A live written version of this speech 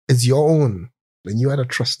it's your own, then you had to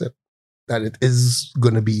trust it, that it is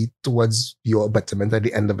going to be towards your betterment at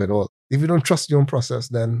the end of it all. If you don't trust your own process,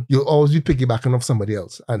 then you'll always be piggybacking off somebody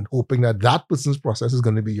else and hoping that that person's process is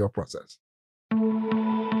going to be your process.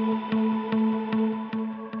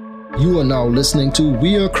 You are now listening to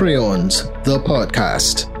We Are Crayons, the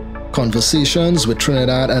podcast. Conversations with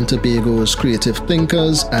Trinidad and Tobago's creative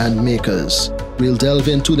thinkers and makers. We'll delve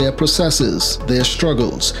into their processes, their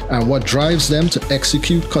struggles, and what drives them to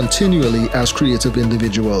execute continually as creative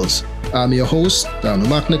individuals. I'm your host, Danu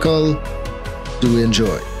McNichol. Do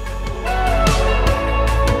enjoy.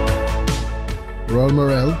 Raul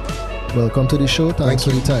Morel, welcome to the show. Thanks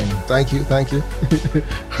for your time. Thank you. Right,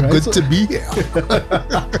 Good to be here.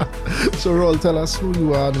 So Raul, tell us who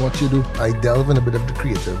you are and what you do. I delve in a bit of the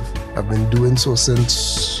creative. I've been doing so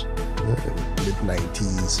since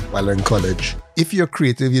mid-90s while in college. If you're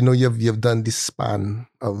creative, you know you've done this span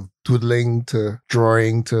of doodling to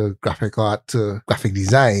drawing to graphic art to graphic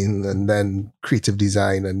design and then creative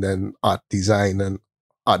design and then art design and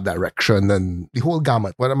art direction and the whole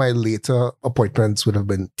gamut. One of my later appointments would have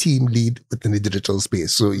been team lead within the digital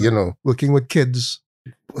space. So, working with kids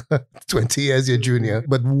 20 years your junior,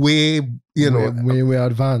 but way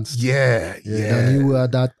advanced. Yeah. And you were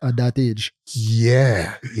at that age.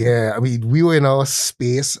 Yeah. I mean, we were in our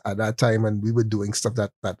space at that time and we were doing stuff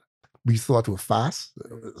that we thought were fast.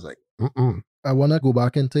 It was like, I want to go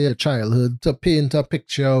back into your childhood to paint a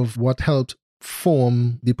picture of what helped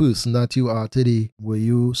form the person that you are today. Were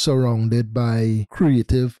you surrounded by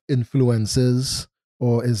creative influences?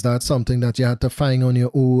 Or is that something that you had to find on your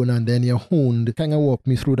own and then you honed? Kind of walk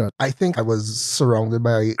me through that. I think I was surrounded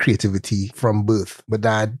by creativity from birth. My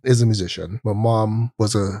dad is a musician. My mom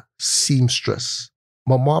was a seamstress.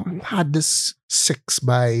 My mom had this 6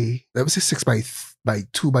 by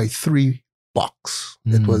 2 by 3 box.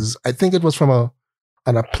 I think it was from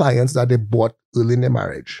an appliance that they bought early in their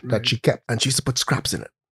marriage that she kept. And she used to put scraps in it,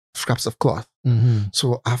 scraps of cloth. Mm-hmm.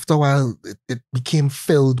 So after a while, it became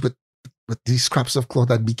filled with these scraps of cloth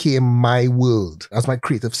that became my world as my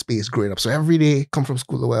creative space growing up. So every day, come from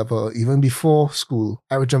school or whatever, even before school,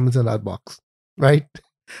 I would jump into that box, right?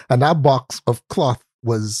 And that box of cloth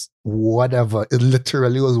was whatever. It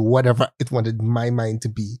literally was whatever it wanted my mind to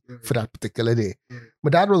be for that particular day. My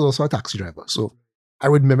dad was also a taxi driver. So I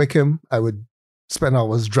would mimic him. I would spend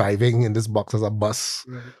hours driving in this box as a bus.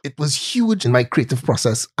 It was huge in my creative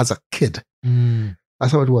process as a kid.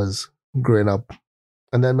 That's how it was growing up.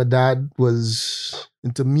 And then my dad was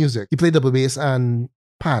into music. He played double bass and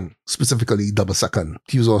pan, specifically double second.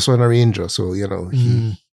 He was also an arranger. So, he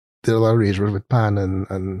did a lot of arrangement with pan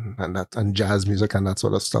and jazz music and that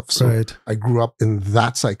sort of stuff. So I grew up in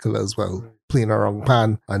that cycle as well, playing around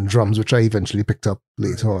pan and drums, which I eventually picked up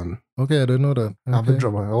later on. Okay, I didn't know that. I'm a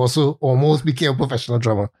drummer. I also almost became a professional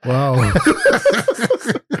drummer. Wow.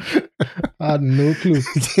 I had no clue.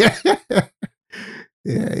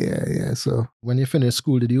 Yeah. So when you finished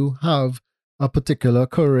school, did you have a particular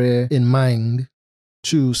career in mind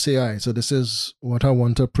to say, so this is what I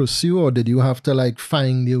want to pursue, or did you have to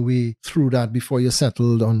find your way through that before you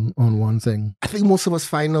settled on one thing? I think most of us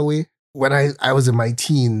find a way. When I was in my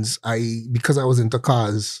teens, because I was into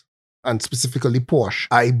cars and specifically Porsche,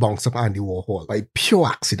 I bounced up Andy Warhol by pure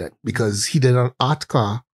accident because he did an art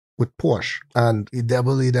car with Porsche and he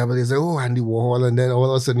dabbled, he said, oh, Andy Warhol, and then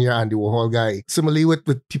all of a sudden you're Andy Warhol guy. Similarly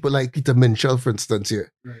with people like Peter Minshall, for instance,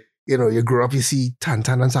 here. Right. You grow up, you see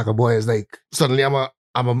Tantan and Saka Boy, it's like suddenly I'm a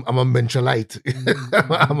Minshallite.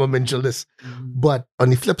 I'm a Minshallist. But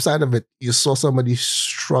on the flip side of it, you saw somebody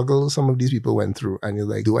struggle some of these people went through, and you're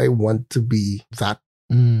like, do I want to be that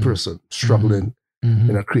person struggling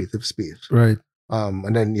in a creative space? Right.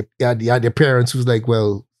 And then you had your parents who's like,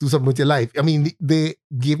 well, do something with your life. I mean, they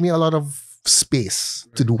gave me a lot of space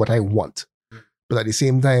to do what I want. But at the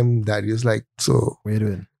same time, Daddy was like, so what are you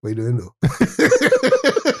doing? What are you doing though?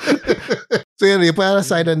 So you put it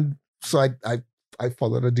aside, and so I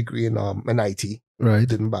followed a degree in IT. Right.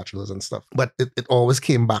 Did my bachelor's and stuff. But it always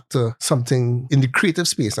came back to something in the creative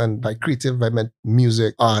space. And by creative, I meant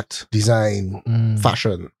music, art, design,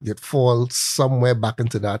 fashion. You'd fall somewhere back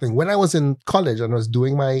into that thing. When I was in college and I was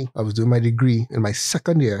doing my degree in my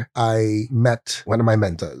second year, I met one of my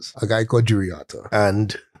mentors, a guy called Duriata.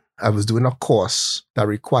 And I was doing a course that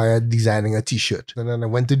required designing a t-shirt. And then I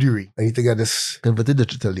went to Duri. I need to get this converted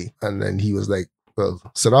digitally. And then he was like, well,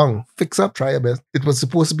 sit down, fix up, try your best. It was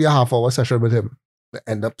supposed to be a half-hour session with him. I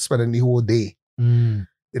ended up spending the whole day in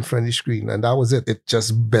front of the screen. And that was it. It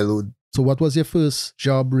just bellowed. So what was your first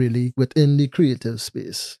job really within the creative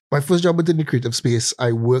space? My first job within the creative space,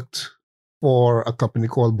 I worked for a company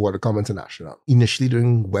called Bordercom International, initially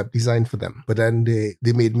doing web design for them. But then they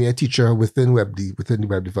made me a teacher within within the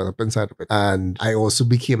web development side of it. And I also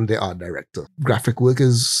became the art director. Graphic work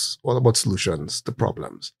is all about solutions to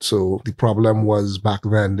problems. So the problem was back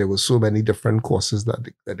then, there were so many different courses that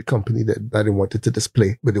the company that they wanted to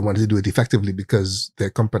display, but they wanted to do it effectively because their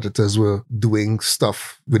competitors were doing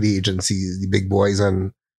stuff with the agencies, the big boys,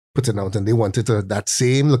 and putting out, and they wanted that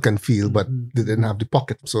same look and feel, but they didn't have the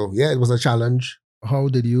pocket. So yeah, it was a challenge. How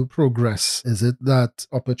did you progress? Is it that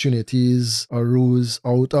opportunities arose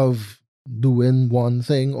out of doing one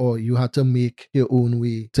thing, or you had to make your own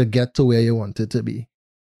way to get to where you wanted to be?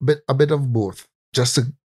 A bit of both. Just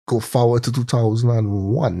to go forward to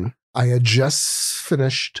 2001, I had just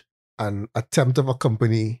finished an attempt of a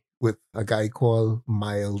company with a guy called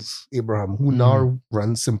Miles Abraham, who now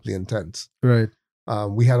runs Simply Intense. Right.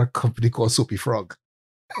 We had a company called Soapy Frog.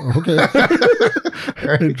 Okay.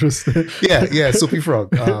 Right. Interesting. Yeah, Soapy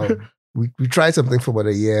Frog. We tried something for about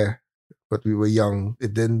a year, but we were young.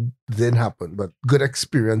 It didn't happen. But good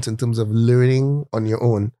experience in terms of learning on your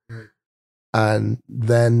own. Right. And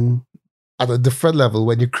then at a different level,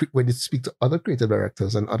 when you speak to other creative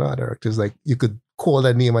directors and other directors, like you could call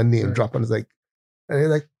their name and name drop, and it's like, and they're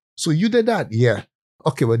like, so you did that? Yeah.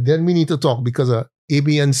 Okay, but then we need to talk because A,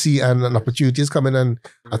 B, and C, and an opportunity is coming, and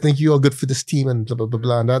I think you are good for this team, and blah, blah, blah,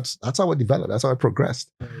 blah. And that's how it developed. That's how it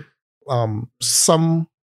progressed. Some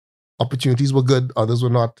opportunities were good, others were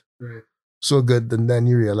not so good, and then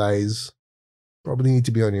you realize probably need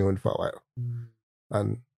to be on your own for a while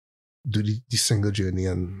and do the single journey.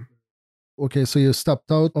 And okay, so you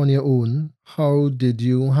stepped out on your own. How did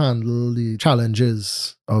you handle the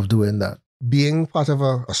challenges of doing that? Being part of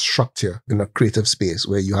a structure in a creative space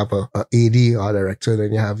where you have a AD or director,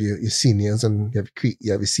 then you have your seniors, and you have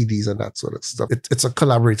your CDs and that sort of stuff. It's a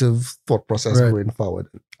collaborative thought process going forward,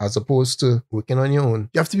 as opposed to working on your own.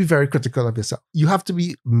 You have to be very critical of yourself. You have to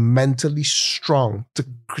be mentally strong to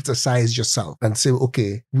criticize yourself and say,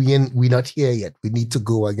 okay, we're not here yet. We need to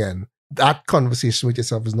go again. That conversation with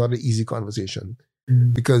yourself is not an easy conversation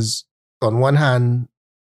because on one hand,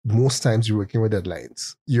 most times you're working with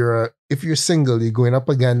deadlines. If you're single, you're going up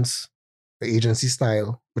against the agency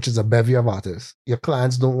style, which is a bevy of artists. Your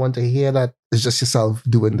clients don't want to hear that it's just yourself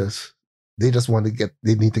doing this. They just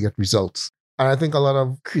they need to get results. And I think a lot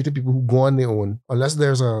of creative people who go on their own, unless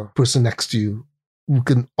there's a person next to you who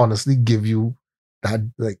can honestly give you that,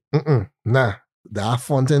 like, nah, that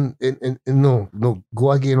font no,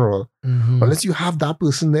 go again, roll. Unless you have that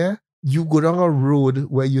person there, you go down a road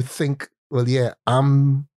where you think, well, yeah,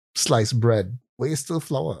 I'm sliced bread, where you're still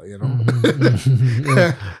flour, you know?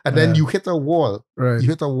 And then you hit a wall. Right. You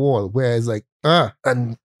hit a wall where it's like,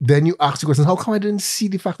 and then you ask the question, how come I didn't see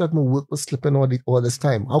the fact that my work was slipping all this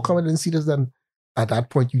time? How come I didn't see this then? At that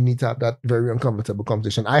point, you need to have that very uncomfortable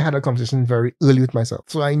conversation. I had a conversation very early with myself.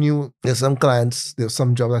 So I knew there's some clients, there's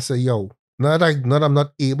some jobs I say, yo, not I'm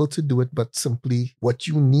not able to do it, but simply what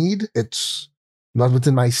you need, it's not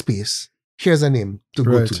within my space. Here's a name to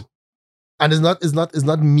go to. And it's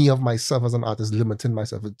not me of myself as an artist limiting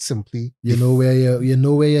myself. It's simply you know where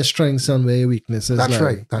your strengths and where your weaknesses. That's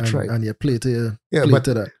right. And you play to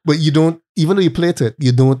that. But you don't, even though you play to it,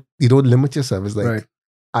 you don't limit yourself. It's like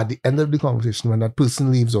at the end of the conversation, when that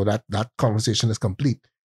person leaves or that conversation is complete,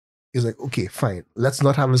 it's like, okay, fine. Let's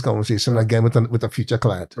not have this conversation again with a future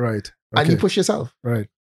client. Right. Okay. And you push yourself. Right.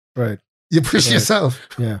 You push yourself.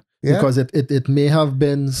 Yeah. Because it may have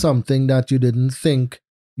been something that you didn't think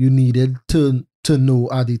you needed to know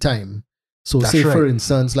at the time. So that's say for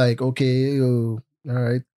instance, like, okay, all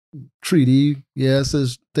right, 3D, yes,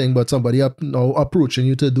 is thing, but somebody now approaching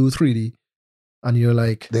you to do 3D, and you're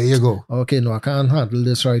like, there you go. Okay, no, I can't handle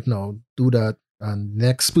this right now. Do that, and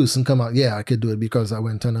next person come out, yeah, I could do it because I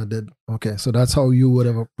went and I did. Okay, so that's how you would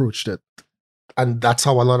have approached it, and that's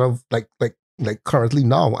how a lot of like currently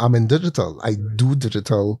now I'm in digital. I do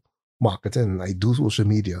digital marketing. I do social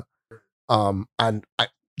media, and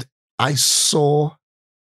I saw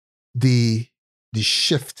the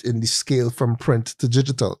shift in the scale from print to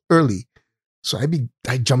digital early. So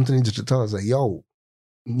I jumped into digital. I was like, yo,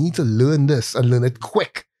 you need to learn this and learn it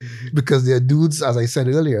quick. Because there are dudes, as I said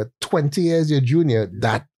earlier, 20 years your junior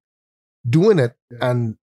that doing it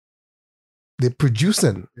and they're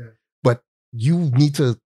producing. But you need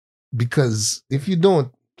to, because if you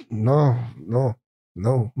don't, no.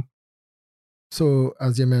 So,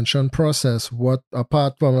 as you mentioned, process, what,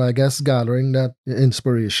 apart from, I guess, gathering that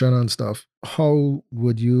inspiration and stuff, how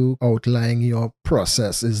would you outline your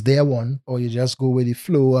process? Is there one, or you just go with the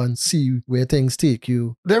flow and see where things take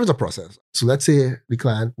you? There is a process. So let's say the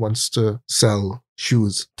client wants to sell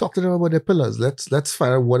shoes. Talk to them about their pillars. Let's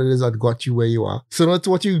find out what it is that got you where you are. Similar to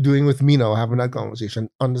what you're doing with me now, having that conversation.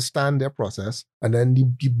 Understand their process, and then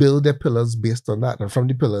you build their pillars based on that. And from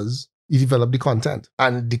the pillars, you develop the content.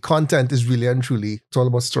 And the content is really and truly, it's all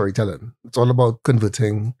about storytelling. It's all about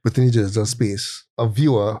converting within the digital space a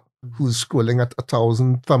viewer who's scrolling at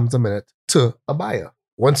 1,000 thumbs a minute to a buyer.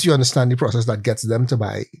 Once you understand the process that gets them to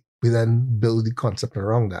buy, we then build the concept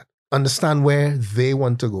around that. Understand where they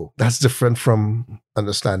want to go. That's different from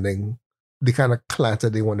understanding the kind of client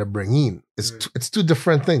that they want to bring in. It's two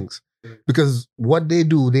different things. Because what they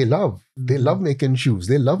do, they love. They love making shoes.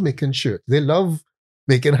 They love making shirts. They love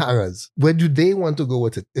making hangers. Where do they want to go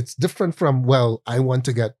with it? It's different from, well, I want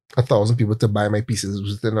to get 1,000 people to buy my pieces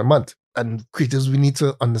within a month. And creators, we need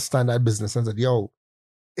to understand that business and say, yo,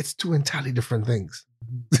 it's two entirely different things.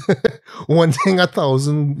 One thing,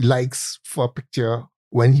 1,000 likes for a picture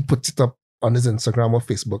when he puts it up on his Instagram or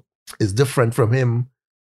Facebook is different from him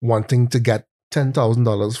wanting to get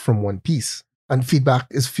 $10,000 from one piece. And feedback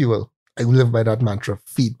is fuel. I live by that mantra.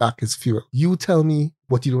 Feedback is fuel. You tell me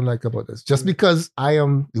what you don't like about this. Just because I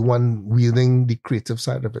am the one wielding the creative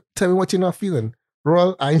side of it. Tell me what you're not feeling.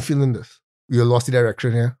 Roel, I ain't feeling this. You lost the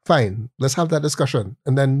direction here. Fine. Let's have that discussion.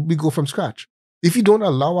 And then we go from scratch. If you don't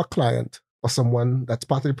allow a client or someone that's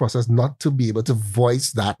part of the process not to be able to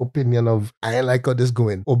voice that opinion of, I ain't like how this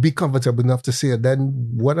going, or be comfortable enough to say it, then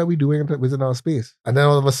what are we doing within our space? And then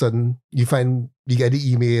all of a sudden, you get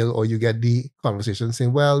the email or you get the conversation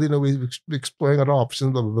saying, well, we're exploring other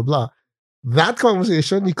options, blah, blah, blah, blah. That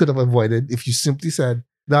conversation you could have avoided if you simply said,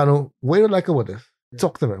 Dano, what do you like about this?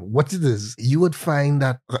 Talk to me. What it is. You would find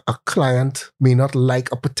that a client may not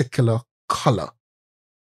like a particular color.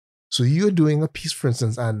 So you're doing a piece, for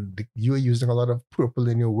instance, and you're using a lot of purple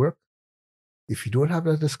in your work. If you don't have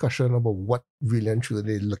that discussion about what really and truly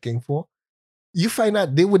they're looking for, you find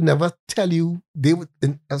that they would never tell you. They would,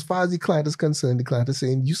 as far as the client is concerned, the client is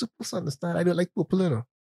saying, you're supposed to understand, I don't like purple,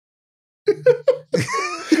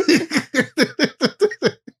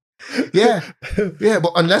 Yeah,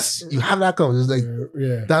 but unless you have that conversation, it's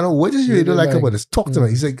like, Dano, what is you don't like about this? Talk to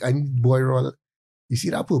me. He's like, I need boy roll. You see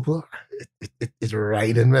that purple? It's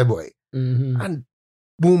right in my boy. Mm-hmm. And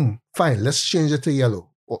boom, fine, let's change it to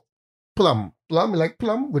yellow. Or plum. Plum, you like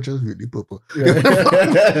plum, which is really purple. Yeah.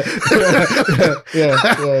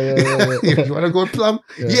 You want to go with plum?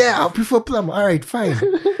 Yeah, I prefer plum. All right, fine.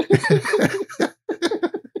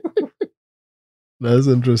 That's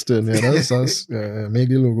interesting. Yeah, that's make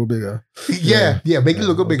the logo bigger. Make the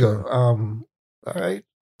logo bigger. All right,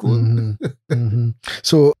 cool. Mm-hmm. Mm-hmm.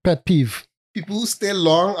 So, pet peeve. People who stay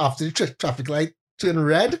long after the traffic light turn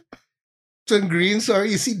green.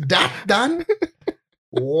 Sorry, you see that, Dan?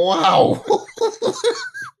 Wow.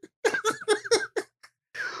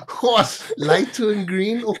 Horse, light turn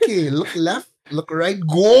green. Okay, look left, look right,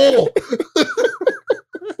 go.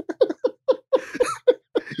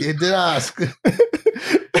 You did ask.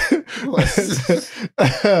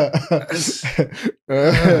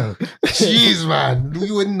 Jeez, man.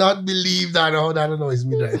 You would not believe that how that annoys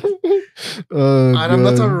me, right? And I'm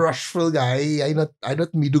not a rushful guy. I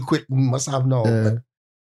not me do quick, must have now. But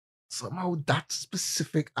somehow that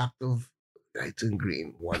specific act of light and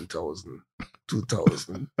green, 1,000,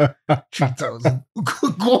 2,000, 3,000.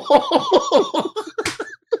 Go.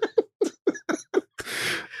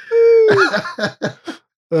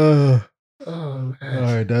 All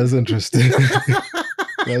right, that's interesting.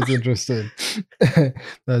 That's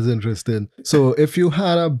interesting. So if you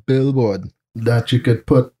had a billboard that you could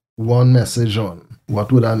put one message on,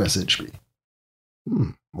 what would that message be?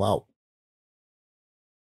 Wow.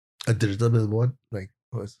 A digital billboard? Like,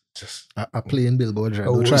 was just a plain billboard, right?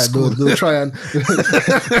 Don't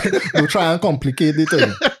try and complicate the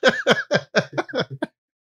thing.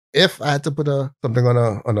 If I had to put something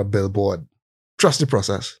on a billboard, trust the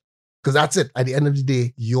process. Because that's it. At the end of the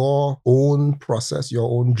day, your own process, your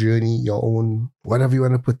own journey, your own, whatever you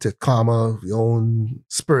want to put it, karma, your own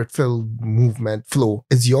spirit-filled movement, flow,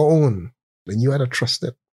 is your own. And you had to trust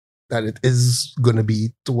it, that it is going to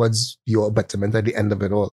be towards your betterment at the end of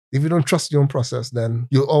it all. If you don't trust your own process, then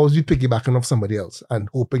you'll always be piggybacking off somebody else and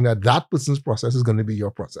hoping that person's process is going to be your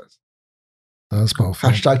process. That's powerful.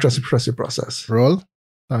 # trust your process. Roel,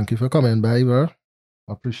 thank you for coming by, bro.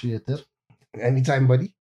 Appreciate it. Anytime,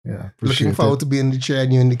 buddy. Yeah. Looking forward to being in the chair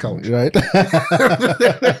and you in the couch. Right.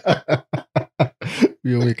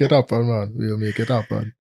 We'll make it happen, man. We'll make it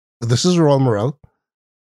happen. This is Roel Morel.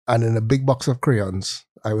 And in a big box of crayons,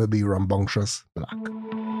 I will be rambunctious black.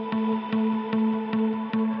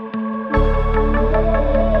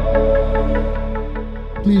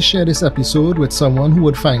 Please share this episode with someone who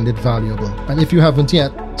would find it valuable. And if you haven't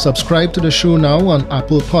yet, Subscribe to the show now on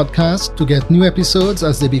Apple Podcasts to get new episodes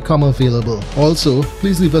as they become available. Also,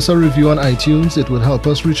 please leave us a review on iTunes. It will help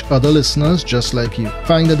us reach other listeners just like you.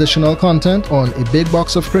 Find additional content on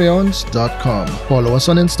abigboxofcrayons.com. Follow us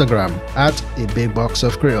on Instagram at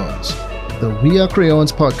abigboxofcrayons. The We Are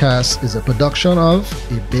Crayons podcast is a production of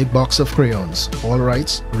A Big Box of Crayons. All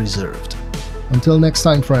rights reserved. Until next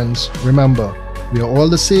time, friends, remember, we are all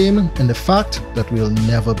the same in the fact that we'll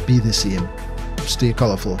never be the same. Stay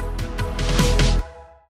colorful.